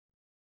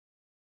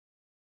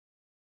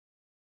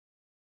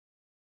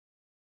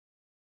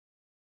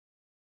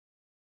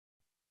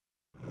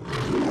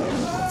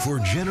For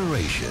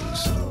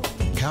generations,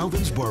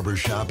 Calvin's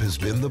Barbershop has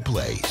been the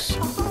place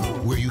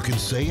where you can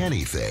say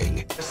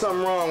anything. There's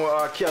something wrong with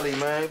R. Kelly,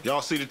 man.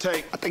 Y'all see the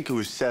tape? I think it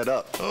was set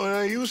up. Oh,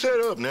 now you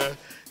set up now.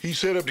 He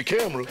set up the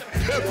camera.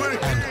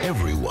 And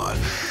everyone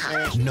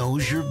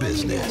knows your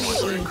business.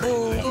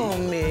 Oh,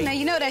 man. Now,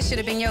 you know that should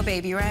have been your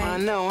baby, right? I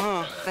know,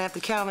 huh? After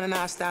Calvin and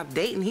I stopped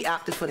dating, he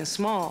opted for the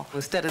small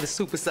instead of the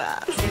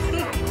supersize.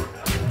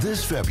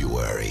 This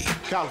February.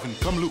 Calvin,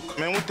 come look.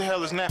 Man, what the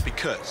hell is nappy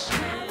cuts?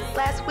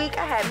 Last week,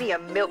 I had me a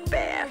milk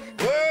bath.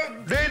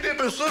 What? They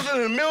dipping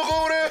sisters in milk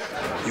over there?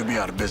 You'll be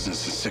out of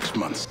business in 6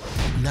 months.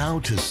 Now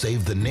to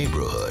save the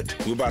neighborhood.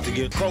 We're about to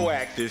get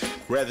proactive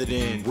rather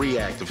than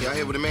reactive. Y'all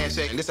hear what the man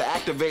said? This is an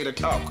activator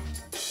talk.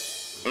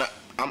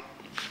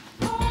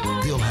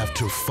 They'll have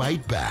to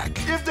fight back.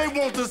 If they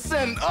want to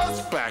send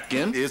us back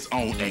in, it's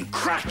on and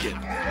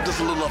cracking. Just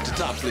a little off the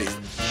top, please.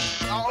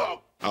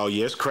 Oh,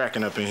 yeah, it's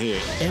cracking up in here.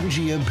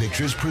 MGM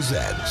Pictures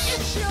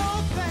presents.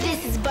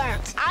 This is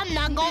burnt. I'm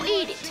not gonna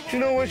eat it. You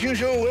know what? You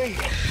sure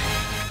ain't.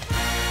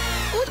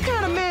 What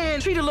kind of man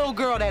treat a little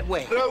girl that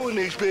way? I wouldn't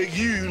expect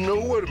you to know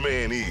what a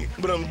man is.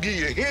 But I'm gonna give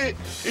you a hint.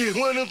 It's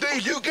one of them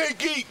things you can't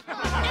keep.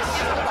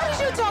 What is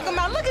you talking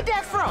about? Look at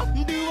that front.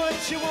 Do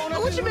what you want.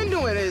 What you been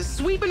doing? Is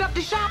sweeping up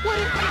the shop with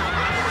it?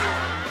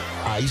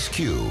 Ice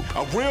Cube.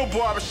 A real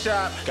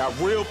barbershop got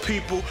real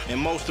people, and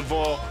most of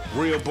all,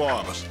 real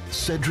barbers.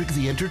 Cedric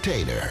the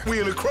Entertainer. We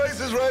in a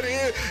crisis right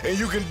here, and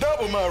you can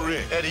double my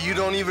rent. Eddie, you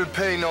don't even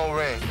pay no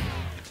rent.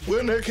 Well,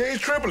 in that case,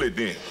 triple it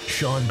then.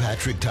 Sean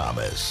Patrick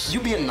Thomas.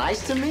 You being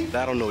nice to me?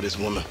 I don't know this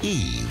woman.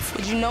 Eve.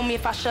 Would you know me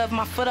if I shoved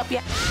my foot up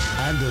yet?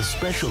 And a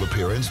special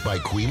appearance by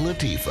Queen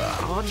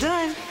Latifah. All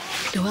done.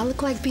 Do I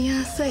look like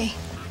Beyonce?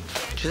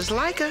 Just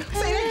like her.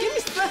 Say that, give me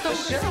some.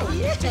 Sure,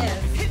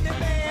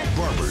 yes.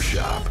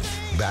 Barbershop.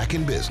 Back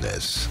in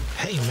business.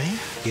 Hey, man,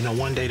 you know,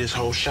 one day this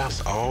whole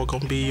shop's all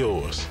gonna be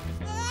yours.